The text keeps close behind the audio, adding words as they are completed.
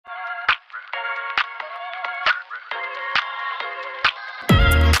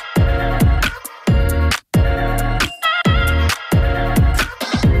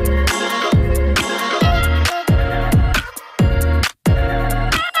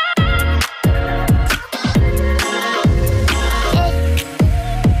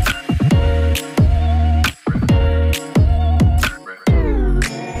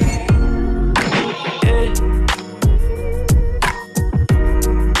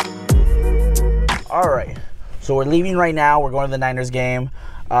So we're leaving right now. We're going to the Niners game.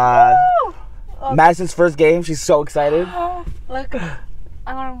 Madison's first game. She's so excited. Look,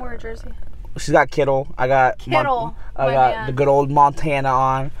 I want to wear a jersey. She's got Kittle. I got man. the good old Montana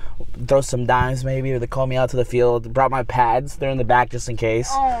on. Throw some dimes maybe, or they call me out to the field. Brought my pads. They're in the back just in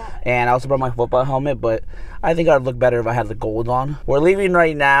case. And I also brought my football helmet, but I think I'd look better if I had the gold on. We're leaving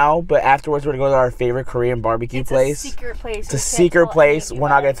right now, but afterwards we're going to go to our favorite Korean barbecue place. It's a secret place. It's a secret place. We're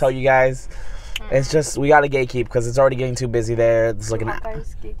not going to tell you guys. It's just, we got to gatekeep because it's already getting too busy there. It's like Hot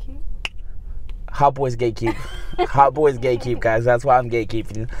boys gatekeep. Hot boys gatekeep, guys. That's why I'm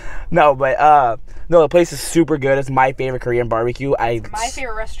gatekeeping. No, but no, the place is super good. It's my favorite Korean barbecue. It's my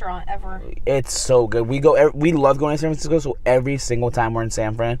favorite restaurant ever. It's so good. We love going to San Francisco, so every single time we're in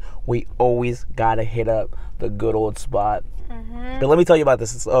San Fran, we always gotta hit up the good old spot. But let me tell you about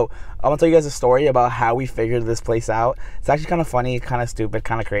this. So I'm gonna tell you guys a story about how we figured this place out. It's actually kind of funny, kind of stupid,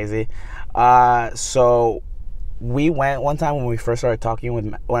 kind of crazy. So we went one time when I first started talking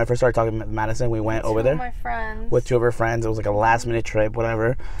with Madison. We went over there with two of her friends. It was like a last minute trip,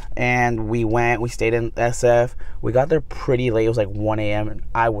 whatever. And we stayed in SF. We got there pretty late. It was like 1 a.m. and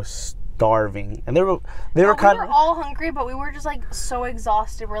I was starving. And they were all hungry, but we were just like so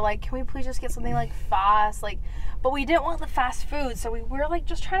exhausted. We're like, can we please just get something like fast? Like, but we didn't want the fast food, so we were like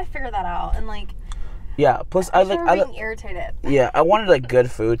just trying to figure that out. And like, yeah. Plus, I being irritated. Yeah, I wanted like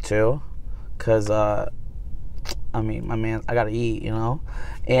good food too, cause I mean, my man, I gotta eat, you know.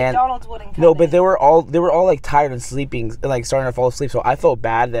 And McDonald's wouldn't cut but they were all like tired and sleeping, and like starting to fall asleep. So I felt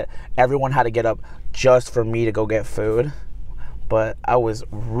bad that everyone had to get up just for me to go get food. But I was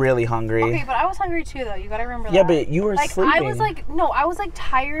really hungry. Okay, but I was hungry too, though. You gotta remember that. Yeah, but you were sleeping. I was like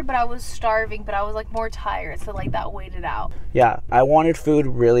tired, but I was starving. But I was like more tired, so like that weighed it out. Yeah, I wanted food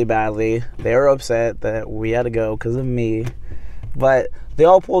really badly. They were upset that we had to go because of me. But they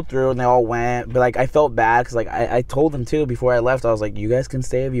all pulled through and they all went. But like I felt bad because like I told them too before I left. I was like, you guys can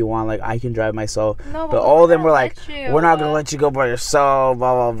stay if you want. Like I can drive myself. No, but all of them were like, we're not gonna let you go by yourself.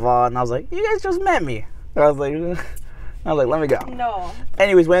 Blah blah blah. And I was like, you guys just met me. I was like, let me go. No.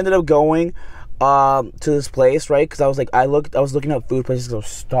 Anyways, we ended up going to this place, right? Because I was looking up food places because I was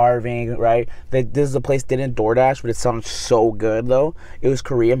starving, right? This is a place didn't DoorDash, but it sounded so good though. It was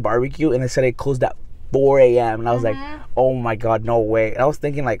Korean barbecue, and they said it closed at 4 a.m. and I was like, oh my god, no way. And I was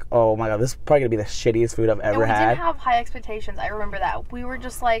thinking like, oh my god, this is probably gonna be the shittiest food I've ever had. We didn't have high expectations. I remember that. We were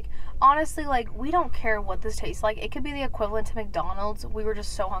just like, honestly, like, we don't care what this tastes like. It could be the equivalent to McDonald's. We were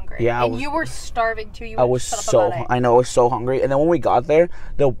just so hungry. Yeah, you were starving too. I was so hungry. And then when we got there,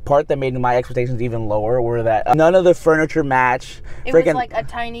 the part that made my expectations even lower were that none of the furniture matched. It was like a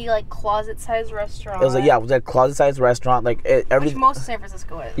tiny, like, closet-sized restaurant. It was like, it was a closet-sized restaurant. Like which most of San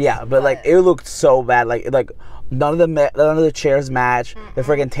Francisco is. Yeah, but like it looked so bad. Like none of the chairs matched. The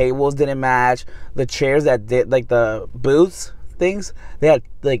freaking tables didn't match. The chairs that did, like the booths things, they had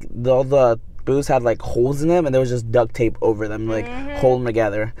like all the booths had like holes in them, and there was just duct tape over them, like holding them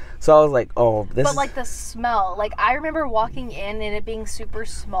together. So I was like, oh, this. But like the smell, like I remember walking in and it being super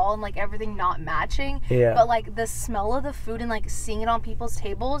small and like everything not matching. Yeah. But like the smell of the food and like seeing it on people's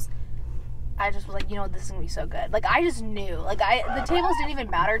tables, I just was like, you know what, this is gonna be so good. Like I just knew. Like the tables didn't even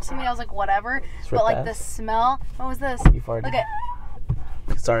matter to me. I was like, whatever. But like the smell. What was this? You farted. Look at.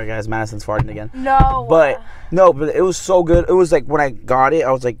 Sorry guys, Madison's farting again. No. But it was so good. It was like when I got it,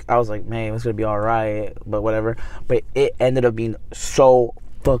 I was like, man, it's gonna be alright, but whatever. But it ended up being so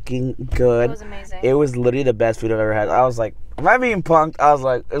fucking good. It was amazing. It was literally the best food I've ever had. I was like, am I being punked? I was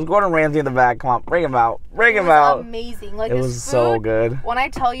like, it's Gordon Ramsay in the back. Come on, bring him out. Bring him out. It was amazing. Like, it was so good. When I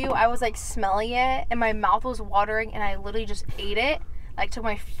tell you, I was like smelling it and my mouth was watering, and I literally just ate it. Like took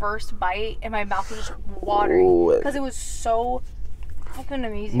my first bite and my mouth was just watering because it was so fucking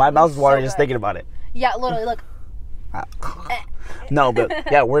amazing. My mouth was watering just thinking about it. Yeah, literally. Look. No, but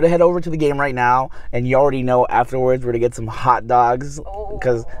yeah, we're to head over to the game right now, and you already know afterwards we're to get some hot dogs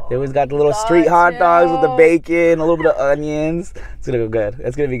because they always got the little street hot dogs with the bacon, a little bit of onions. It's gonna go good.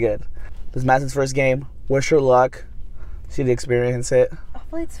 It's gonna be good. This is Madison's first game. Wish her luck. See to experience it.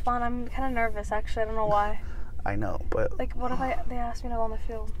 Hopefully it's fun. I'm kind of nervous actually. I don't know why. I know, but like, what if they ask me to go on the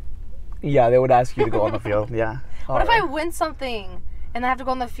field? Yeah, they would ask you to go on the field. Yeah. What if I win something and I have to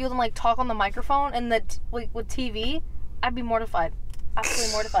go on the field and like talk on the microphone and with TV? I'd be mortified.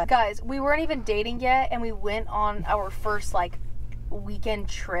 Absolutely mortified. Guys, we weren't even dating yet, and we went on our first like weekend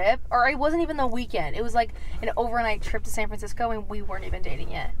trip. Or it wasn't even the weekend. It was like an overnight trip to San Francisco, and we weren't even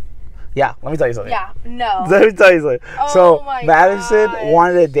dating yet. Yeah, let me tell you something. Yeah, no. Let me tell you something. Oh so Madison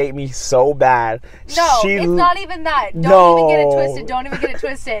wanted to date me so bad. No, it's not even that. Don't even get it twisted. Don't even get it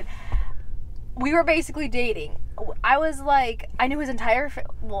twisted. We were basically dating. I was like, I knew his entire,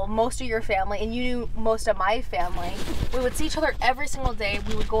 most of your family, and you knew most of my family. We would see each other every single day.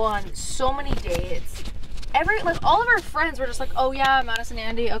 We would go on so many dates. Like, all of our friends were just like, oh yeah, Madison,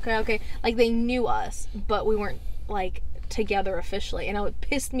 Andy, okay. Like, they knew us, but we weren't, like, together officially. And it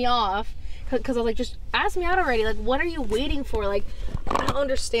pissed me off, because I was like, just ask me out already. Like, what are you waiting for? Like, I don't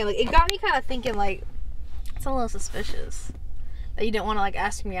understand. Like, it got me kind of thinking, like, it's a little suspicious that you didn't want to, like,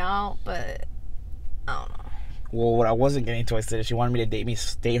 ask me out, but I don't know. Well, what I wasn't getting twisted is she wanted me to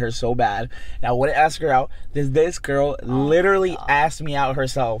date her so bad. And I wouldn't ask her out. This girl literally asked me out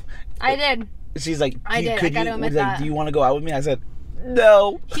herself. I did. She's like, I gotta admit that. Do you want to go out with me? I said,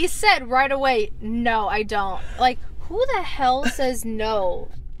 no. He said right away, no, I don't. Like, who the hell says no?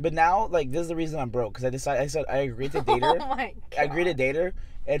 But now, like, this is the reason I'm broke. Because I said I agreed to date her. Oh my God. I agreed to date her.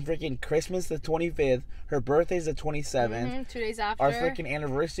 And freaking Christmas the 25th. Her birthday's the 27th. 2 days after. Our freaking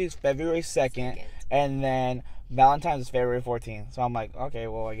anniversary is February 2nd. And then Valentine's is February 14th. So I'm like, okay,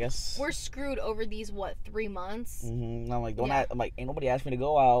 well, I guess we're screwed over these, 3 months? And I'm like, I'm like, ain't nobody asked me to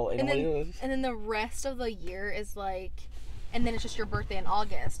go out. And then the rest of the year is like, and then it's just your birthday in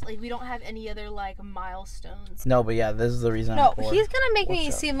August. Like, we don't have any other, like, milestones. No, but yeah, this is the reason. No, he's gonna make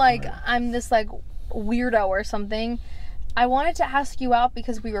me seem like I'm this, like, weirdo or something. I wanted to ask you out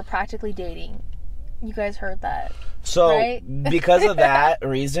because we were practically dating. You guys heard that. So, right? Because of that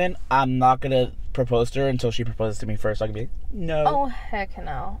reason, I'm not going to propose to her until she proposes to me first. So I can be like, no. Oh, heck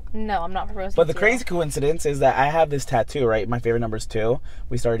no. No, I'm not proposing But the crazy coincidence is that I have this tattoo, right? My favorite number is 2.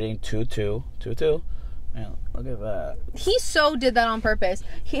 We started dating 2-2. 2-2. Yeah, look at that. He so did that on purpose.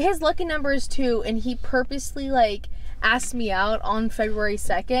 His lucky number is 2, and he purposely, like, asked me out on February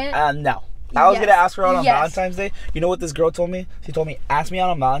 2nd. No. I was going to ask her out on Valentine's Day. You know what this girl told me? She told me, ask me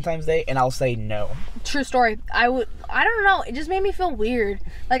out on Valentine's Day, and I'll say no. True story. I don't know. It just made me feel weird.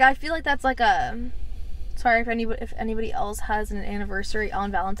 Like, I feel like that's like a... Sorry if anybody else has an anniversary on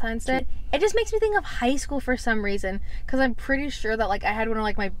Valentine's Day. It just makes me think of high school for some reason. Because I'm pretty sure that, like, I had one of,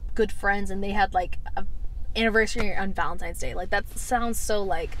 like, my good friends, and they had, like, an anniversary on Valentine's Day. Like, that sounds so,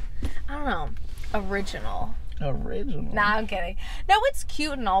 like, I don't know, original. Nah, I'm kidding. No, it's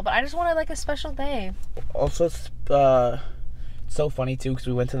cute and all, but I just wanted, like, a special day. Also, it's so funny, too, because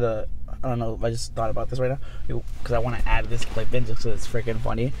we went to the... I don't know, I just thought about this right now. Because I want to add this clip in just so it's freaking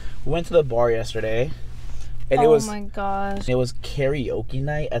funny. We went to the bar yesterday. And oh my gosh. It was karaoke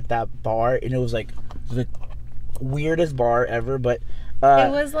night at that bar. And it was, like, the weirdest bar ever. But...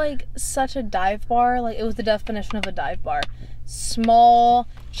 it was, like, such a dive bar. Like, it was the definition of a dive bar. Small,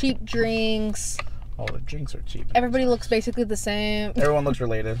 cheap drinks... Oh, the drinks are cheap. Everybody looks basically the same. Everyone looks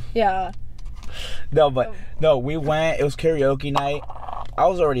related. Yeah. No, we went. It was karaoke night. I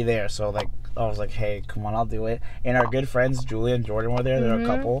was already there, so, like, I was like, hey, come on, I'll do it. And our good friends, Julia and Jordan, were there. They're a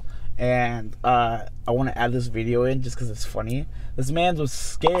couple. And I want to add this video in just because it's funny. This man was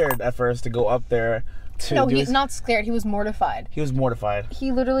scared at first to go up there. No, he's not scared. He was mortified. He was mortified.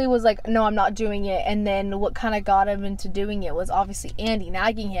 He literally was like, no, I'm not doing it. And then what kind of got him into doing it was obviously Andy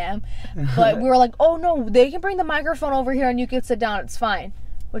nagging him. But we were like, oh, no, they can bring the microphone over here and you can sit down. It's fine.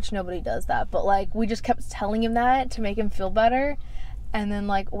 Which nobody does that. But, like, we just kept telling him that to make him feel better. And then,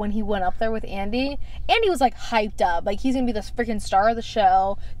 like, when he went up there with Andy was, like, hyped up. Like, he's going to be the freaking star of the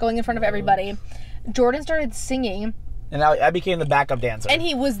show, going in front of everybody. Jordan started singing. And I became the backup dancer. And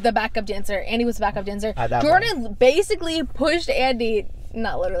he was the backup dancer. Andy was the backup dancer. Jordan basically pushed Andy,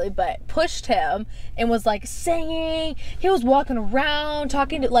 not literally, but pushed him and was, like, singing. He was walking around,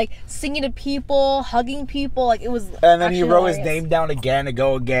 talking to, like, singing to people, hugging people. Like, it was And then he wrote his name down again to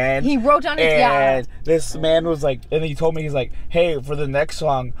go again. He wrote down his, And this man was like, and then he told me, he's like, hey, for the next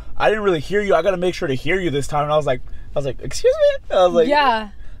song, I didn't really hear you. I got to make sure to hear you this time. And I was like, excuse me? I was like,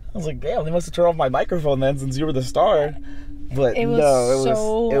 yeah. I was like, damn, they must have turned off my microphone then since you were the star. But it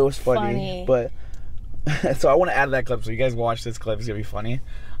was funny. But so I want to add that clip so you guys watch this clip. It's gonna be funny.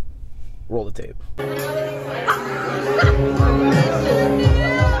 Roll the tape. I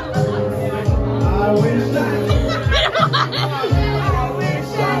wish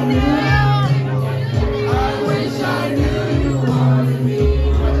I knew you wanted me.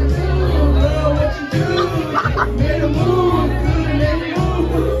 Girl, what you do? Made a move, couldn't move.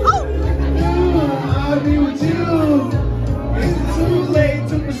 I'll be with you. Is it too late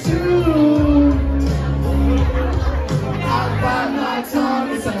to pursue? I bite my tongue,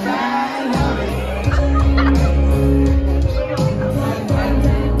 it's a bad habit.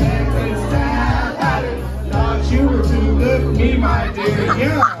 Thought you were too good for me, my dear.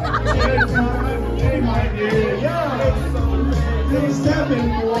 Yeah, hey, my dear. Yeah, still stepping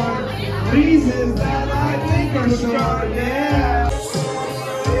for reasons that I think are strong. Yeah.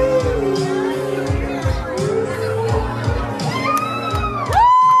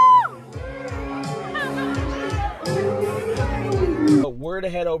 we're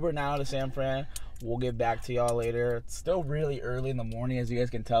to head over now to San Fran. We'll get back to y'all later. It's still really early in the morning. As you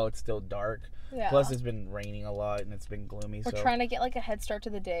guys can tell, it's still dark. Yeah. Plus, it's been raining a lot and it's been gloomy. We're trying to get like a head start to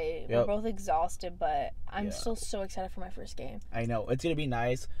the day. Yep. We're both exhausted, but I'm still so excited for my first game. I know. It's going to be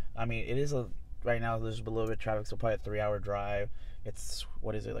nice. I mean, it is right now there's a little bit of traffic, so probably a 3-hour drive. It's,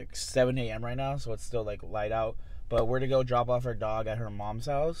 what is it, like 7 a.m. right now, so it's still like light out. But we're to go drop off our dog at her mom's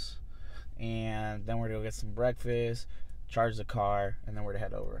house. And then we're to go get some breakfast, charge the car, and then we're to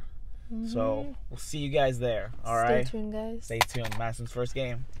head over. So we'll see you guys there. All right. Stay tuned, guys. Stay tuned. Madison's first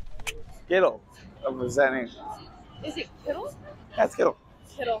game. Kittle. I'm presenting. Is it Kittle? That's Kittle.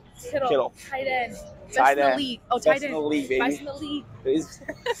 Kittle. Tight end. Tight end. League. Oh, tight Best in end. the league, baby. Best in the league.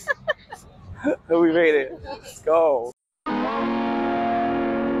 We made it. Let's go.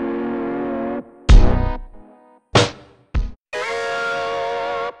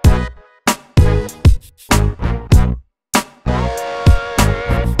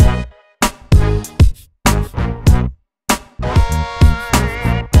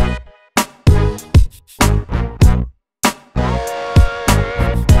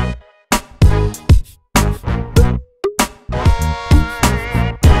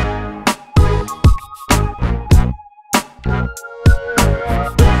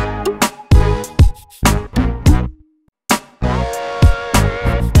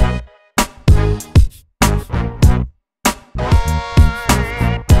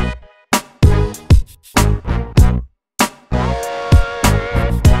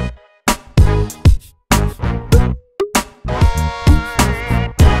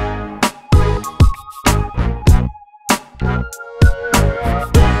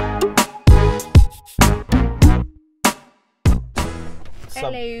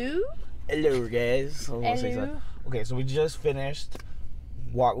 Hello, guys. Hello. Okay, so we just finished.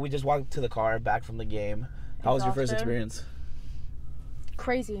 We just walked to the car back from the game. How was your first experience?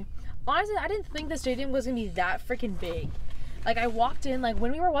 Crazy. Honestly, I didn't think the stadium was gonna be that freaking big. Like, I walked in, like,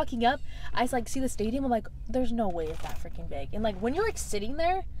 when we were walking up, I like see the stadium. I'm like, there's no way it's that freaking big. And like when you're like sitting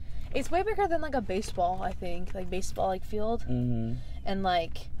there, it's way bigger than like a baseball. I think like baseball like field, and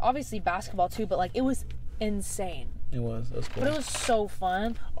like obviously basketball too. But like it was insane. It was cool. But it was so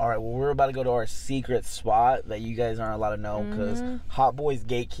fun. All right, well, we're about to go to our secret spot that you guys aren't allowed to know because Hot Boys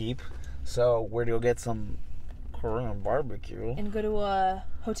gatekeep. So we're to go get some Korean barbecue And go to a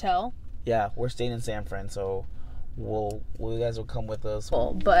hotel. Yeah, we're staying in San Fran, so you guys will come with us.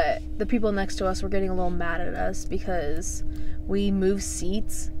 But the people next to us were getting a little mad at us because we moved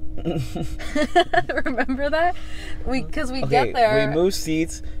seats. Remember that? Because we get there. We moved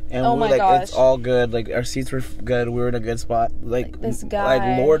seats and Oh we my like gosh. it's all good. Like our seats were good. We were in a good spot. Like this guy.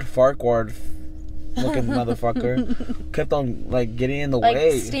 like Lord Farquaad looking motherfucker kept on like getting in the like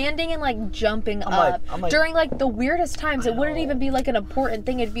way. standing and like jumping up I'm like, during like the weirdest times. It wouldn't even be like an important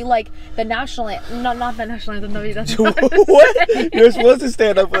thing. It'd be like the national not the national anthem. No, that's what? You're supposed to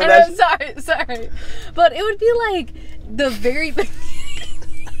stand up for the national. Sorry, but it would be like the very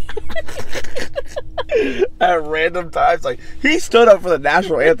at random times, like he stood up for the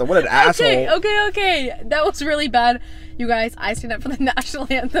national anthem. What an asshole! Okay, that was really bad, you guys. I stand up for the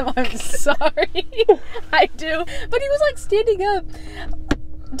national anthem. I'm sorry, I do. But he was like standing up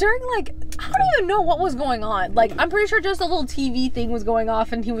during like I don't even know what was going on. Like I'm pretty sure just a little TV thing was going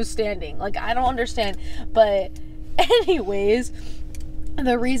off, and he was standing. Like I don't understand. But anyways.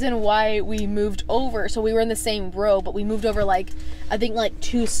 The reason why we moved over, so we were in the same row, but we moved over like I think like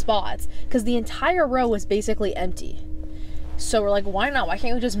 2 spots because the entire row was basically empty. So we're like, why not? Why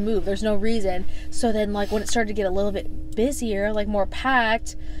can't we just move? There's no reason. So then like when it started to get a little bit busier, like more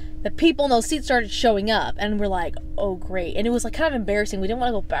packed, the people in those seats started showing up, and we're like, oh great. And it was like kind of embarrassing. We didn't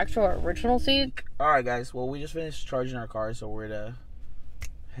want to go back to our original seat. All right, guys. Well, we just finished charging our car, so we're to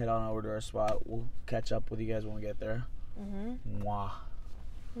head on over to our spot. We'll catch up with you guys when we get there. Mwah.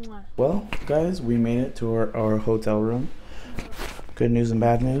 Well, guys, we made it to our hotel room. Good news and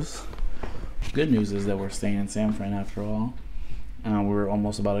bad news. Good news is that we're staying in San Fran after all. We're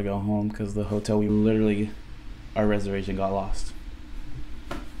almost about to go home because the hotel our reservation got lost.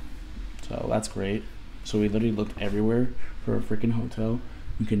 So that's great. So we literally looked everywhere for a freaking hotel.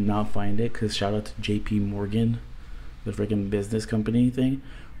 We could not find it because shout out to JP Morgan, the freaking business company thing,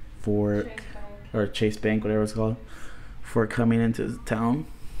 or Chase Bank, whatever it's called, for coming into town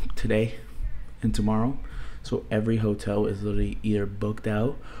today and tomorrow. So every hotel is literally either booked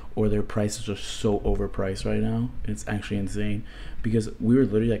out or their prices are so overpriced right now. It's actually insane because we were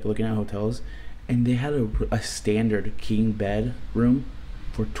literally like looking at hotels and they had a standard king bed room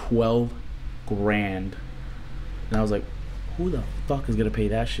for $12,000. And I was like, who the fuck is gonna pay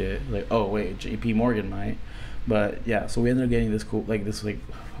that shit? Like, oh wait, JP Morgan might. But yeah, so we ended up getting this cool, like this like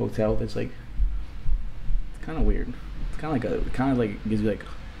hotel that's like, it's kind of weird. It's kind of like gives you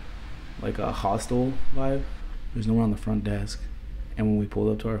like a hostel vibe. There's no one on the front desk, and when we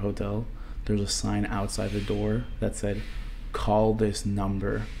pulled up to our hotel, there's a sign outside the door that said, "Call this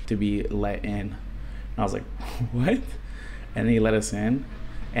number to be let in." And I was like, what? And then he let us in,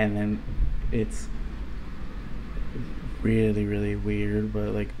 and then it's really, really weird, but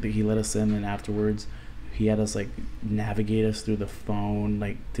like he let us in, and afterwards he had us like navigate us through the phone,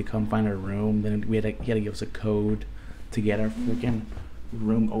 like to come find our room. Then he had to give us a code to get our freaking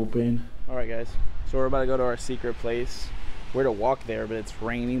room open. All right, guys. So we're about to go to our secret place. We're to walk there, but it's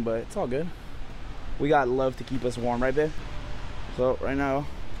raining, but it's all good. We got love to keep us warm, right, babe? So right now,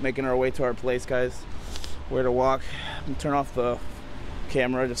 making our way to our place, guys. We're to walk. I'm gonna turn off the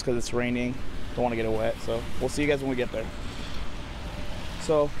camera just because it's raining. Don't want to get it wet. So we'll see you guys when we get there.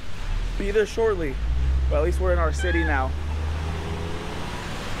 So be there shortly. But at least we're in our city now.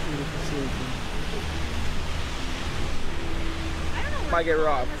 Might get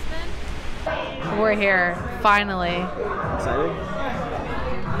robbed. We're here, finally. Excited?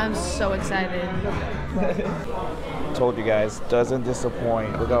 I'm so excited. Told you guys, doesn't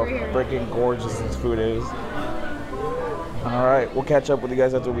disappoint. Look how freaking gorgeous this food is. All right, we'll catch up with you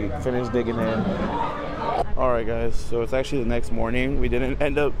guys after we finish digging in. All right, guys, so it's actually the next morning. We didn't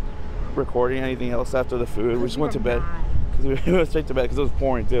end up recording anything else after the food. We just went to bed. Because we went straight to bed because it was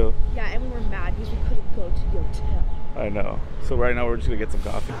pouring too. Yeah, and we were mad because we couldn't go to the hotel. I know. So right now we're just gonna get some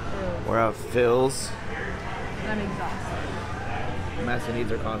coffee. We're at Phil's. I'm exhausted. Madison needs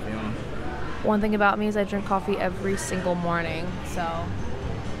her coffee on. One thing about me is I drink coffee every single morning, so.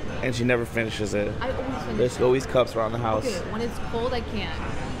 And she never finishes it. I always finish There's it. always cups around the house. Okay, when it's cold, I can't.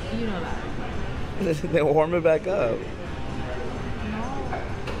 You know that. Then warm it back up. No, I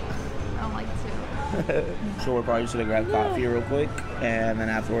don't like to. So we're probably just gonna grab coffee real quick, and then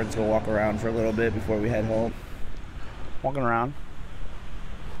afterwards go walk around for a little bit before we head home. Walking around.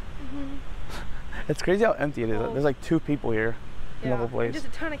 It's crazy how empty it is. There's like 2 people here in the whole place. Just a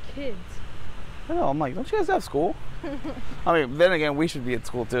ton of kids. I know. I'm like, don't you guys have school? I mean, then again, we should be at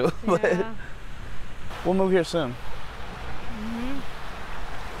school too. Yeah. We'll move here soon.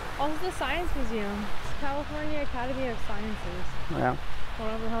 Also, the Science Museum. It's California Academy of Sciences. Yeah.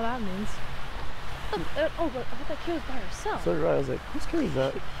 Whatever the hell that means. Look, but I thought that kid was by herself. So did I was like, whose kid is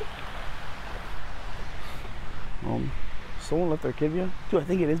that? Someone left their kid here? Dude, I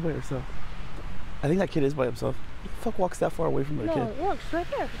think it is by herself. I think that kid is by himself. Who the fuck walks that far away from their kid? No, look, she's right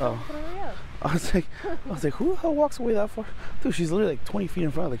there. Oh. I was like, who the hell walks away that far? Dude, she's literally like 20 feet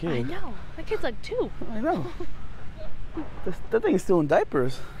in front of the kid. I know. That kid's like 2. I know. That thing is still in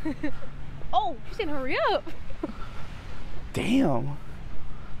diapers. Oh, she's saying hurry up. Damn.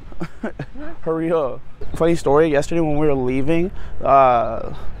 Hurry up. Funny story, yesterday when we were leaving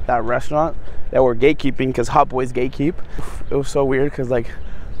that restaurant that we're gatekeeping because Hot Boys gatekeep, it was so weird because like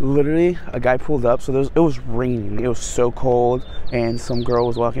literally a guy pulled up, so it was raining, it was so cold, and some girl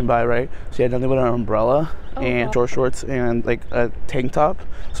was walking by, right? She had nothing but an umbrella and short shorts and like a tank top,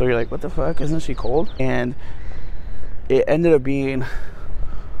 so you're like, what the fuck, isn't she cold? And it ended up being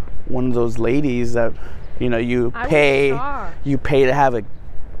one of those ladies that, you know, you pay to have a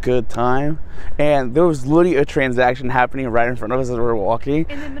good time, and there was literally a transaction happening right in front of us as we were walking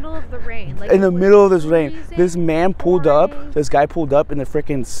in the middle of the rain. Like, in the middle of this rain, this man pulled up, this guy pulled up in the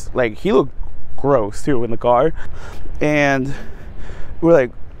freaking, like, he looked gross too in the car, and we're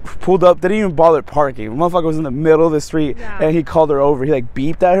like, pulled up, didn't even bother parking. The motherfucker was in the middle of the street, and he called her over. He like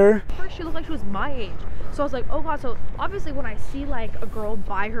beeped at her. First she looked like she was my age, so I was like, oh god. So obviously when I see like a girl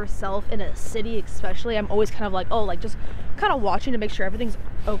by herself in a city especially, I'm always kind of like, oh, like just kind of watching to make sure everything's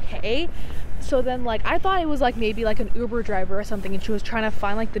okay. So then like I thought it was like maybe like an Uber driver or something, and she was trying to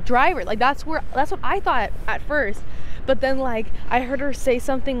find like the driver. Like that's what I thought at first. But then like I heard her say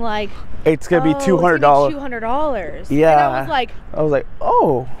something like, it's gonna be $200. $200. Yeah. And I was like,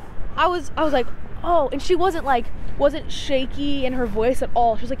 oh. I was like, oh, and she wasn't shaky in her voice at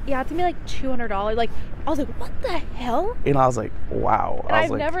all. She was like, yeah, it's gonna be like $200. Like, I was like, what the hell? And I was like, wow. And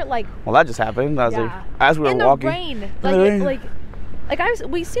I've never like, well, that just happened. I was like, as we were walking in the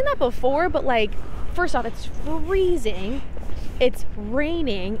rain, we've seen that before, but like, first off, it's freezing, it's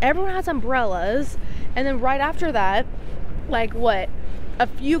raining, everyone has umbrellas, and then right after that, like what, a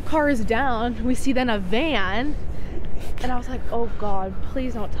few cars down, we see then a van. And I was like, oh god,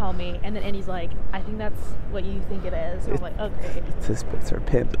 please don't tell me. And then Andy's like, I think that's what you think it is. And I was like, okay. It's her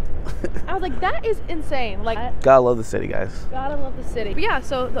pimp. I was like, that is insane. Like, gotta love the city, guys. Gotta love the city. But yeah,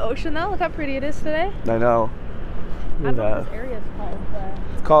 so the ocean though, look how pretty it is today. I know. I don't know what this area is called, but...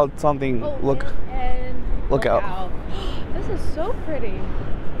 It's called something. Oh, Look out. This is so pretty.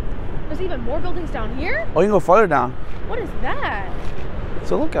 There's even more buildings down here? Oh, you can go farther down. What is that?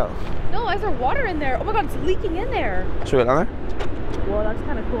 It's a lookout. No, is there water in there? Oh my god, it's leaking in there. Should we go down there? Well, that's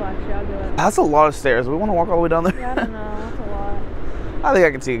kind of cool, actually. I'll do it. That's a lot of stairs. We want to walk all the way down there? Yeah, I don't know. That's a lot. I think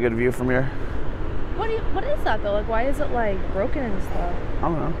I can see a good view from here. What is that, though? Like, why is it, like, broken and stuff? I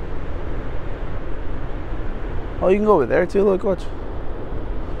don't know. Oh, you can go over there, too. Look, watch.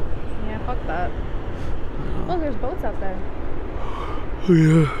 Yeah, fuck that. Oh, there's boats out there. Oh,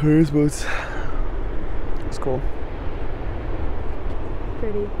 yeah. There's boats. It's cool.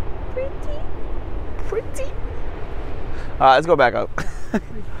 Pretty. Let's go back up.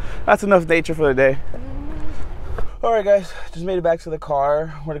 That's enough nature for the day. All right, guys, just made it back to the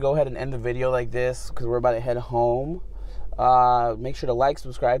car. We're gonna go ahead and end the video like this because we're about to head home. Make sure to like,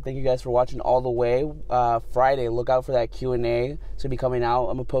 subscribe. Thank you guys for watching all the way. Friday, look out for that Q&A to be coming out.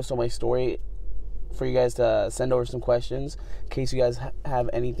 I'm gonna post on my story for you guys to send over some questions in case you guys have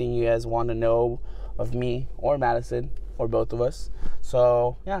anything you guys want to know of me or Madison or both of us.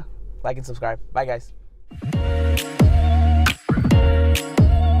 So yeah, like and subscribe. Bye, guys.